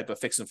doing some type of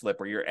fix and flip,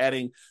 or you're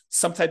adding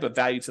some type of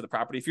value to the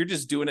property. If you're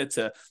just doing it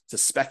to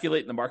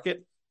speculate in the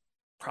market,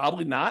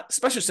 probably not,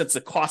 especially since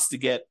the cost to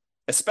get,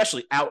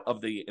 especially out of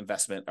the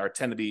investment,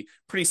 tend to be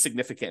pretty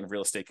significant in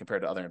real estate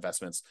compared to other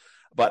investments.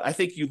 But I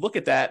think you look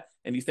at that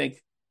and you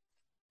think,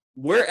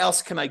 where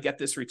else can I get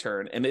this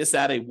return? And is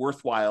that a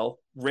worthwhile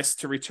risk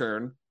to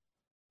return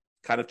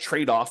kind of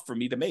trade-off for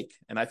me to make?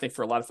 And I think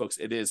for a lot of folks,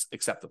 it is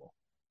acceptable.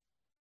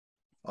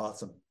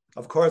 Awesome.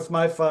 Of course,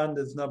 my fund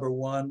is number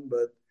one,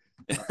 but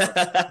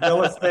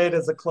real estate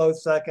is a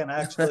close second.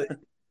 Actually,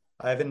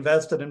 I've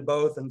invested in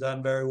both and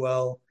done very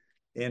well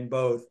in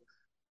both.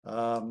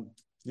 I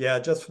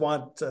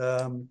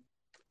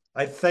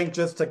think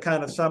just to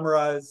kind of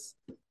summarize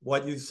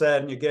what you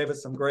said, and you gave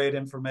us some great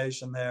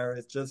information there,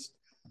 it's just,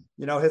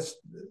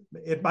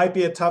 it might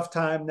be a tough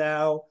time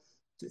now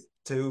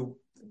to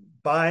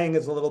buying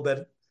is a little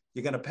bit,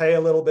 you're going to pay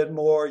a little bit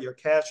more, your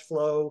cash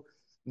flow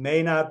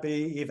may not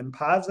be even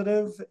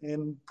positive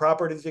in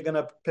properties you're going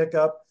to pick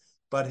up.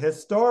 But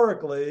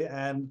historically,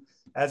 and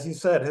as you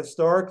said,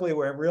 historically,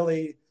 we're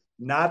really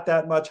not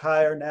that much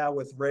higher now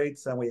with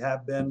rates than we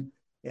have been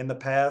in the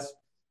past.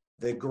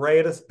 The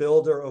greatest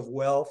builder of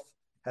wealth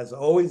has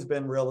always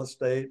been real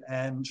estate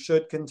and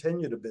should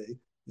continue to be.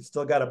 You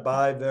still got to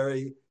buy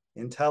very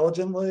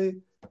intelligently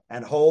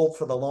and hold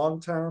for the long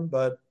term,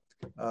 but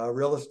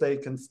real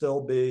estate can still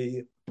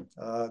be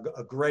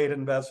a great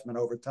investment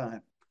over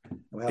time.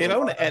 Dave, I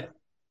want to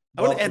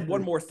add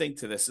one more thing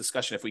to this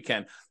discussion if we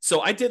can. So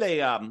I did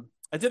a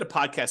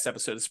podcast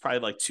episode. It's probably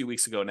like 2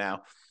 weeks ago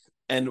now.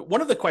 And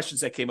one of the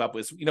questions that came up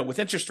was, with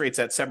interest rates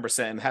at 7%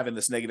 and having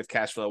this negative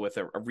cash flow with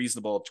a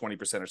reasonable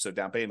 20% or so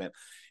down payment,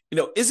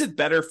 is it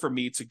better for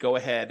me to go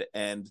ahead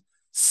and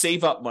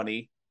save up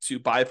money to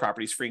buy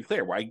properties free and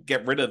clear, where I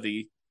get rid of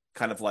the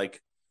kind of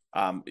like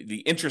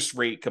the interest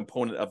rate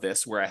component of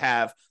this, where I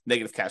have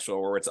negative cash flow,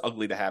 or it's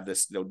ugly to have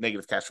this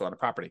negative cash flow on a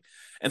property?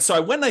 And so I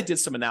went and I did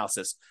some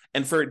analysis,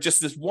 and for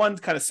just this one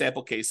kind of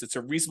sample case, it's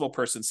a reasonable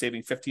person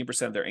saving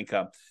 15% of their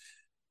income.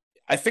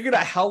 I figured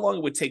out how long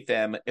it would take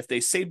them if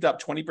they saved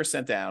up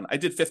 20% down. I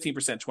did 15%,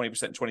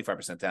 20%, and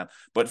 25% down.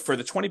 But for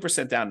the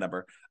 20% down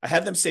number, I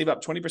had them save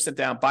up 20%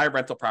 down, buy a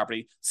rental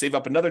property, save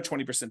up another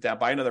 20% down,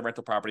 buy another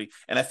rental property.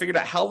 And I figured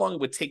out how long it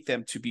would take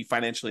them to be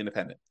financially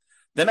independent.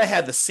 Then I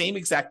had the same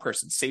exact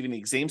person saving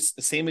the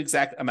same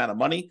exact amount of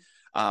money,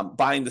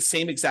 buying the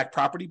same exact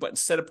property, but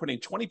instead of putting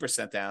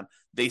 20% down,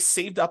 they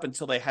saved up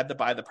until they had to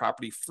buy the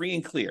property free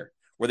and clear,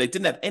 where they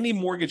didn't have any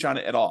mortgage on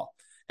it at all.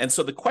 And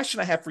so the question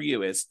I have for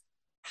you is,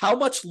 how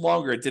much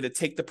longer did it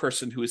take the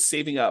person who is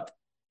saving up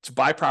to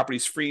buy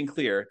properties free and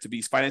clear to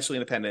be financially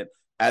independent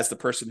as the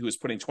person who is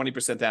putting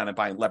 20% down and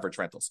buying leverage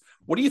rentals?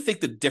 What do you think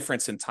the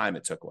difference in time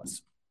it took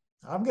was?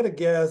 I'm going to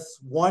guess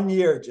 1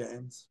 year,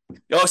 James.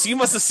 Oh, so you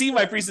must have seen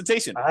my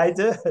presentation. I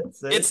did.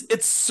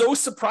 It's so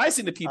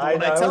surprising to people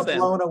when I tell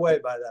them. I was blown away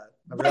by that.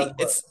 Right.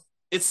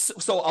 It's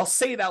so I'll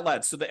say it out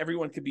loud so that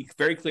everyone can be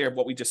very clear of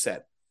what we just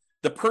said.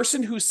 The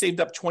person who saved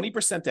up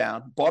 20%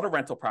 down, bought a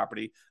rental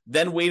property,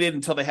 then waited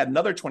until they had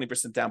another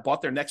 20% down,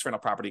 bought their next rental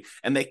property,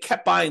 and they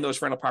kept buying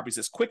those rental properties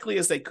as quickly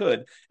as they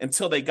could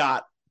until they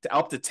got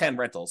up to 10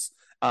 rentals.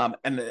 And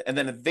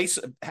then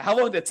how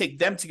long did it take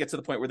them to get to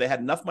the point where they had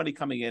enough money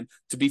coming in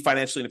to be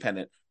financially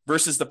independent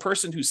versus the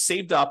person who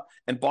saved up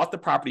and bought the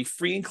property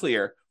free and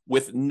clear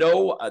with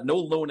no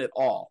loan at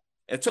all.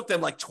 And it took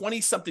them like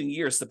 20 something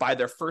years to buy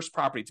their first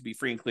property to be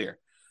free and clear.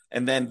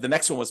 And then the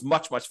next one was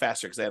much, much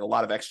faster because they had a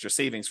lot of extra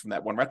savings from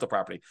that one rental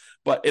property.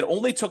 But it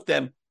only took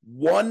them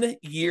 1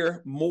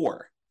 year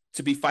more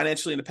to be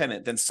financially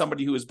independent than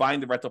somebody who is buying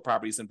the rental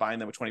properties and buying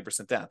them with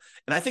 20% down.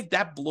 And I think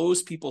that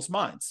blows people's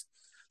minds.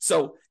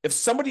 So if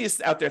somebody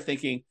is out there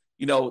thinking,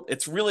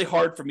 it's really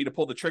hard for me to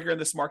pull the trigger in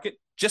this market,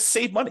 just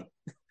save money.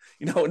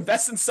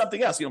 Invest in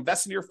something else,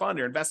 invest in your fund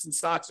or invest in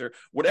stocks or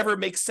whatever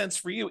makes sense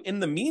for you in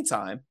the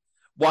meantime,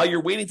 while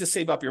you're waiting to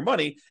save up your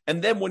money.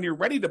 And then when you're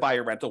ready to buy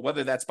a rental,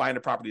 whether that's buying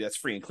a property that's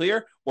free and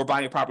clear or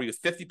buying a property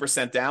with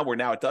 50% down where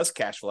now it does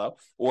cash flow,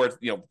 or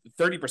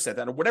 30%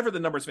 down, or whatever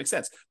the numbers make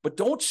sense. But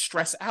don't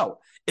stress out.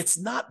 It's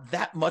not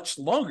that much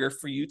longer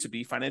for you to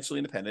be financially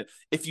independent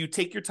if you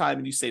take your time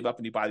and you save up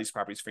and you buy these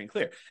properties free and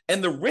clear.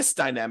 And the risk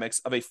dynamics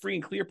of a free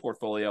and clear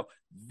portfolio,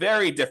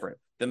 very different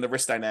than the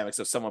risk dynamics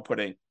of someone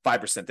putting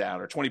 5%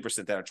 down or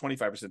 20% down or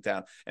 25%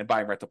 down and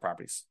buying rental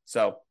properties.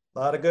 So a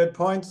lot of good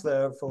points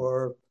there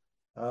for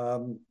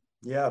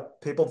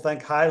people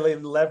think highly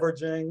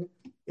leveraging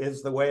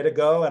is the way to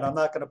go. And I'm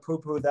not going to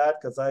poo-poo that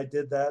because I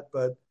did that.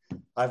 But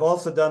I've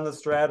also done the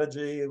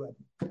strategy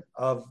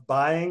of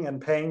buying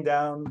and paying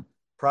down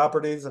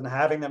properties and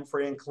having them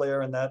free and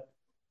clear. And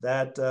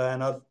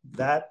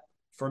that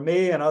for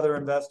me and other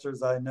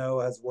investors I know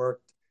has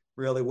worked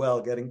really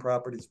well, getting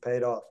properties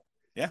paid off.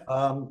 Yeah.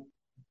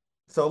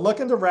 So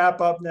looking to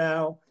wrap up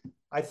now,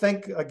 I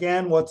think,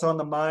 again, what's on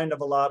the mind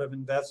of a lot of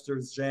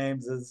investors,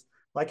 James, is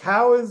like,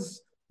 how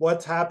is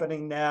what's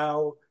happening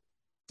now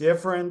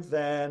different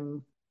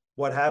than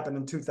what happened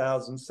in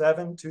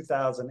 2007,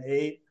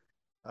 2008?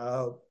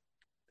 How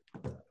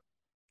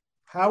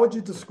would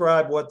you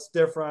describe what's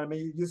different? I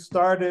mean, you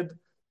started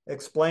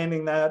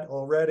explaining that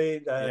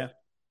already, that,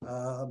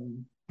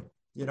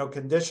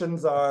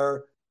 conditions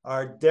are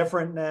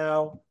different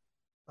now,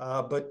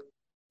 but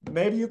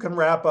maybe you can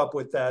wrap up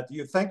with that. Do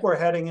you think we're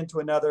heading into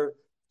another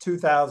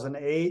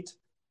 2008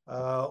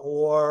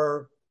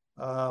 or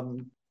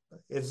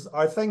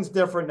are things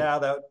different now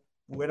that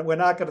we're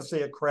not going to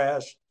see a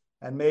crash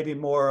and maybe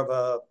more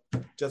of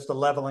just a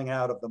leveling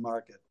out of the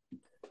market?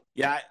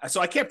 Yeah,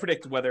 so I can't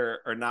predict whether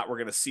or not we're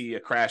going to see a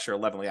crash or a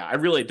leveling out. I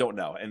really don't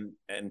know.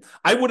 And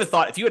I would have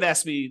thought, if you had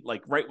asked me,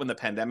 like right when the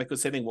pandemic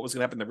was hitting, what was going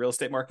to happen in the real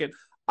estate market,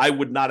 I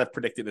would not have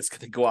predicted it's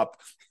going to go up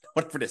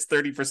whatever it is,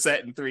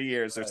 30% in 3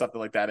 years or something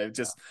like that.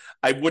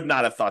 I would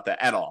not have thought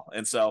that at all.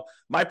 And so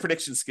my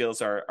prediction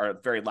skills are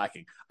very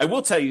lacking. I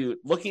will tell you,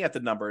 looking at the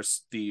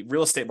numbers, the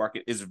real estate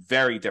market is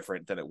very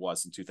different than it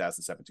was in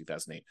 2007,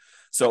 2008.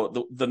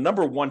 So the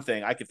number one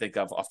thing I can think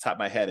of off the top of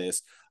my head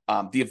is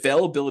the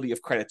availability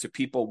of credit to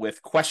people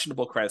with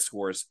questionable credit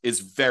scores is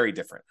very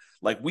different.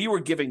 Like, we were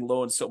giving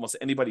loans to almost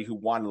anybody who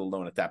wanted a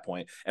loan at that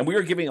point. And we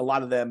were giving a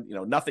lot of them,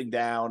 nothing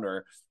down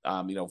or,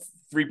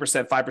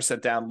 3%,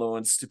 5% down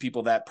loans to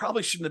people that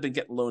probably shouldn't have been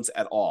getting loans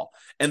at all.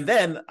 And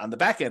then on the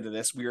back end of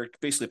this, we were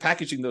basically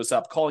packaging those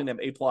up, calling them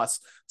A+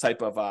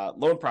 type of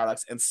loan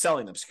products and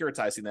selling them,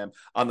 securitizing them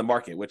on the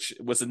market, which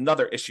was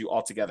another issue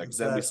altogether, because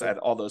then we had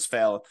all those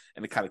fail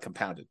and it kind of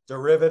compounded.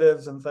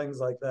 Derivatives and things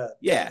like that.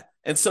 Yeah.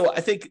 And so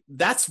I think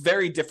that's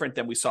very different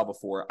than we saw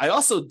before. I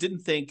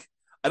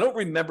don't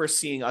remember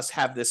seeing us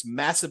have this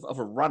massive of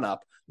a run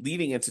up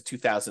leading into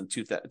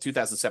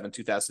 2007,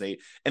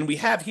 2008. And we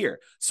have here.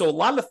 So a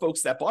lot of the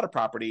folks that bought a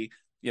property,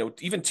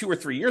 even 2 or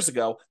 3 years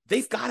ago,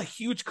 they've got a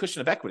huge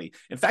cushion of equity.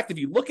 In fact, if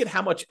you look at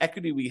how much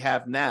equity we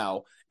have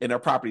now in our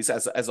properties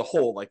as a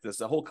whole, like this,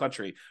 the whole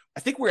country,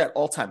 I think we're at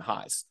all-time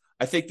highs.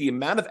 I think the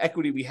amount of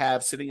equity we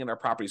have sitting in our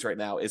properties right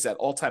now is at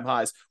all-time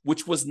highs,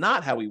 which was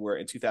not how we were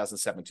in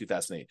 2007,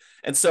 2008.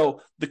 And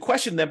so the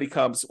question then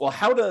becomes, well,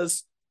 how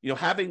does,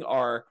 having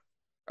our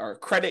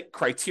credit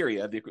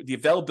criteria, the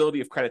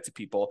availability of credit to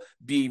people,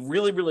 be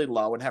really, really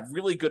low and have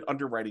really good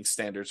underwriting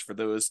standards for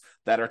those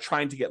that are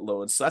trying to get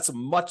loans? So that's a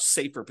much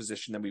safer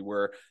position than we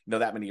were,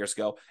 that many years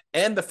ago.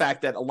 And the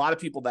fact that a lot of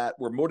people that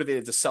were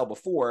motivated to sell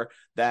before,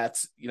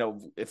 that,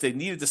 if they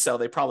needed to sell,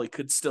 they probably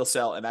could still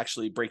sell and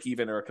actually break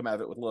even or come out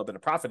of it with a little bit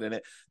of profit in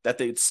it, that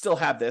they'd still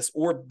have this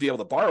or be able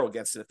to borrow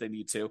against it if they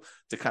need to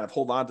kind of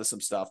hold on to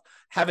some stuff.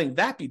 Having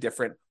that be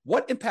different,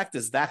 what impact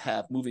does that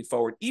have moving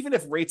forward, even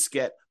if rates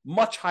get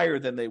much higher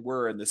than they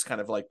were in this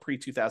kind of like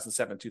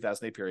pre-2007,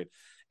 2008 period?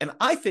 And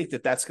I think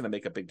that that's going to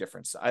make a big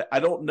difference. I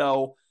don't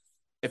know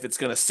if it's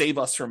going to save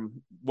us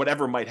from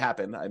whatever might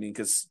happen. I mean,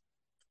 because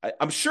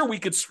I'm sure we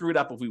could screw it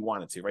up if we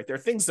wanted to, right? There are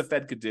things the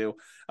Fed could do.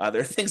 There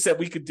are things that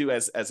we could do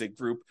as a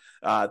group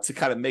to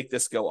kind of make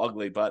this go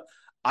ugly. But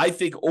I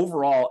think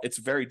overall, it's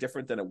very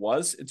different than it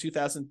was in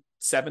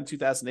 2007,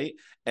 2008.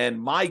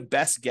 And my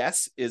best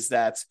guess is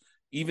that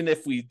even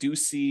if we do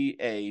see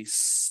a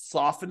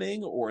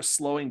softening or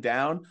slowing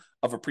down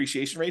of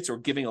appreciation rates or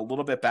giving a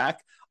little bit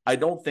back, I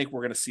don't think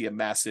we're going to see a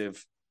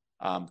massive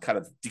kind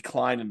of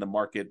decline in the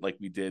market like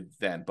we did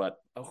then. But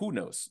who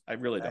knows? I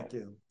really don't. Thank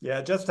you.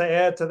 Yeah, just to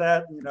add to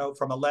that,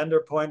 from a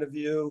lender point of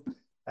view,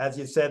 as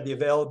you said, the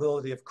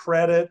availability of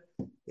credit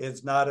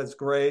is not as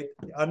great.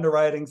 The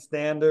underwriting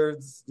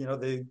standards,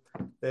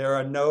 there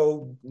are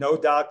no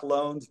doc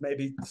loans.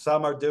 Maybe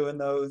some are doing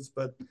those,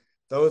 but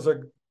those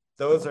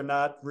are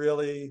not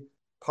really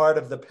part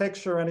of the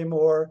picture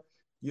anymore.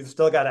 You've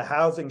still got a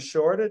housing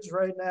shortage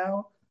right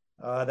now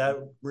that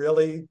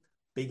really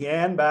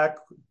began back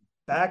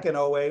in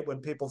 08 when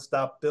people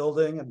stopped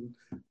building, and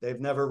they've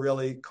never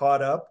really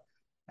caught up.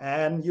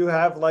 And you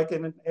have, like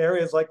in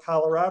areas like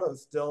Colorado,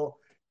 still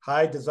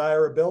high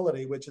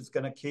desirability, which is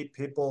going to keep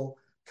people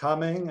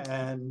coming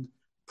and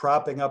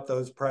propping up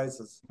those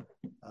prices.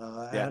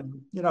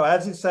 And,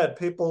 as you said,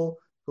 people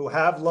who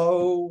have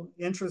low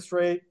interest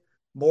rate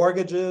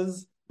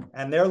mortgages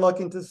and they're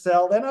looking to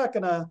sell, they're not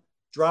going to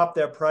drop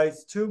their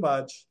price too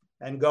much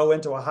and go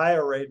into a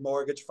higher rate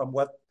mortgage for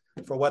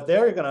what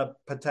they're going to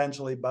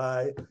potentially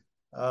buy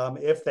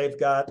if they've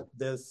got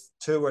this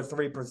 2 or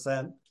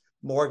 3%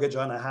 mortgage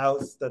on a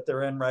house that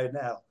they're in right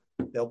now.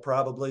 They'll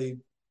probably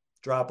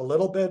drop a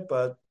little bit,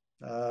 but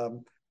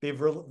be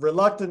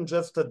reluctant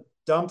just to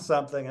dump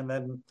something and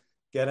then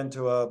get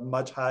into a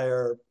much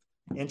higher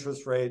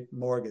interest rate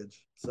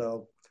mortgage.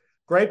 So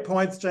great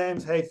points,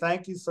 James. Hey,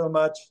 thank you so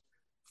much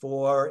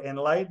for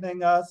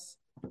enlightening us.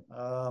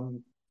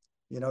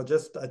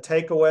 Just a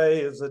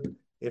takeaway is that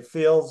it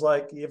feels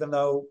like even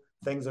though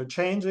things are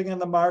changing in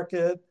the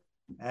market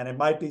and it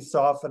might be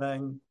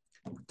softening,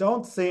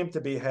 don't seem to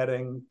be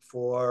heading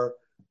for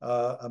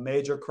a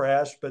major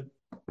crash, but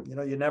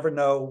you never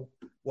know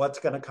what's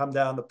going to come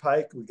down the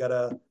pike. We got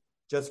to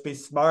just be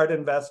smart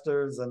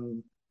investors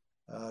and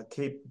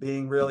keep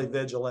being really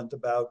vigilant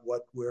about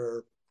what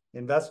we're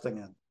investing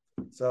in.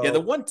 So yeah, the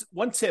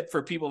one tip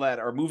for people that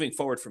are moving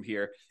forward from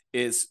here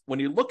is when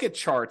you look at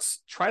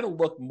charts, try to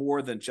look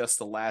more than just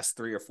the last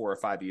 3 or 4 or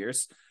 5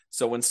 years.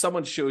 So when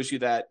someone shows you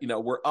that,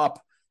 we're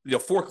up,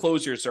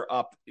 foreclosures are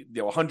up,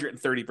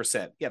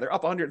 130%. Yeah, they're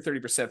up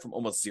 130% from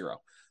almost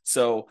zero.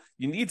 So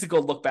you need to go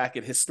look back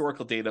at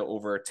historical data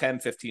over 10,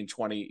 15,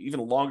 20, even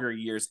longer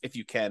years if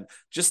you can,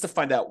 just to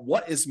find out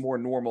what is more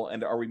normal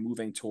and are we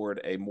moving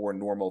toward a more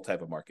normal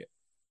type of market.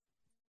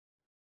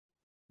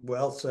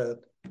 Well said.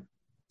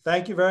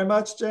 Thank you very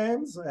much,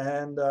 James.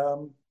 And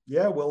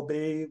we'll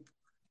be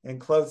in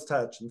close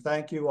touch. And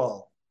thank you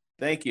all.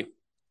 Thank you.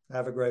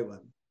 Have a great one.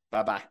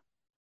 Bye-bye.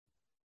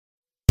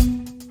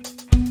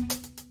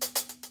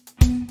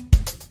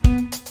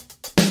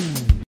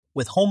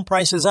 With home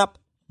prices up,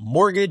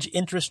 mortgage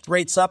interest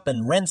rates up,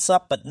 and rents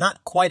up, but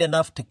not quite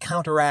enough to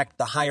counteract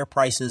the higher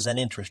prices and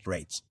interest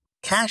rates.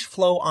 Cash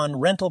flow on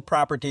rental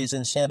properties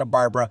in Santa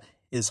Barbara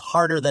is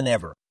harder than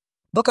ever.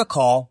 Book a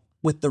call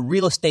with the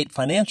Real Estate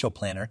Financial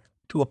Planner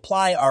to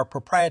apply our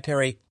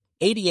proprietary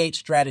 88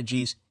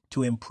 strategies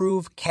to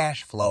improve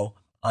cash flow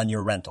on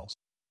your rentals.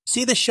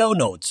 See the show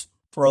notes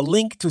for a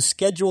link to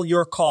schedule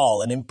your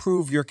call and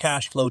improve your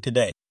cash flow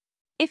today.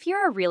 If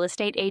you're a real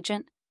estate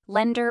agent,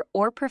 lender,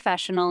 or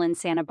professional in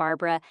Santa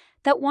Barbara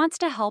that wants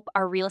to help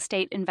our real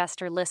estate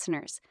investor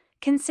listeners,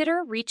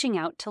 consider reaching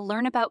out to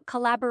learn about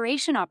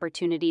collaboration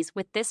opportunities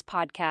with this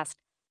podcast.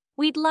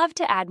 We'd love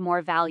to add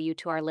more value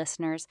to our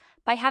listeners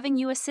by having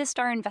you assist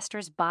our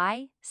investors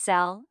buy,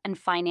 sell, and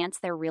finance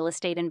their real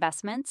estate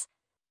investments.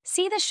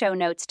 See the show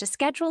notes to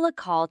schedule a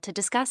call to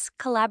discuss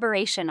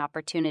collaboration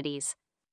opportunities.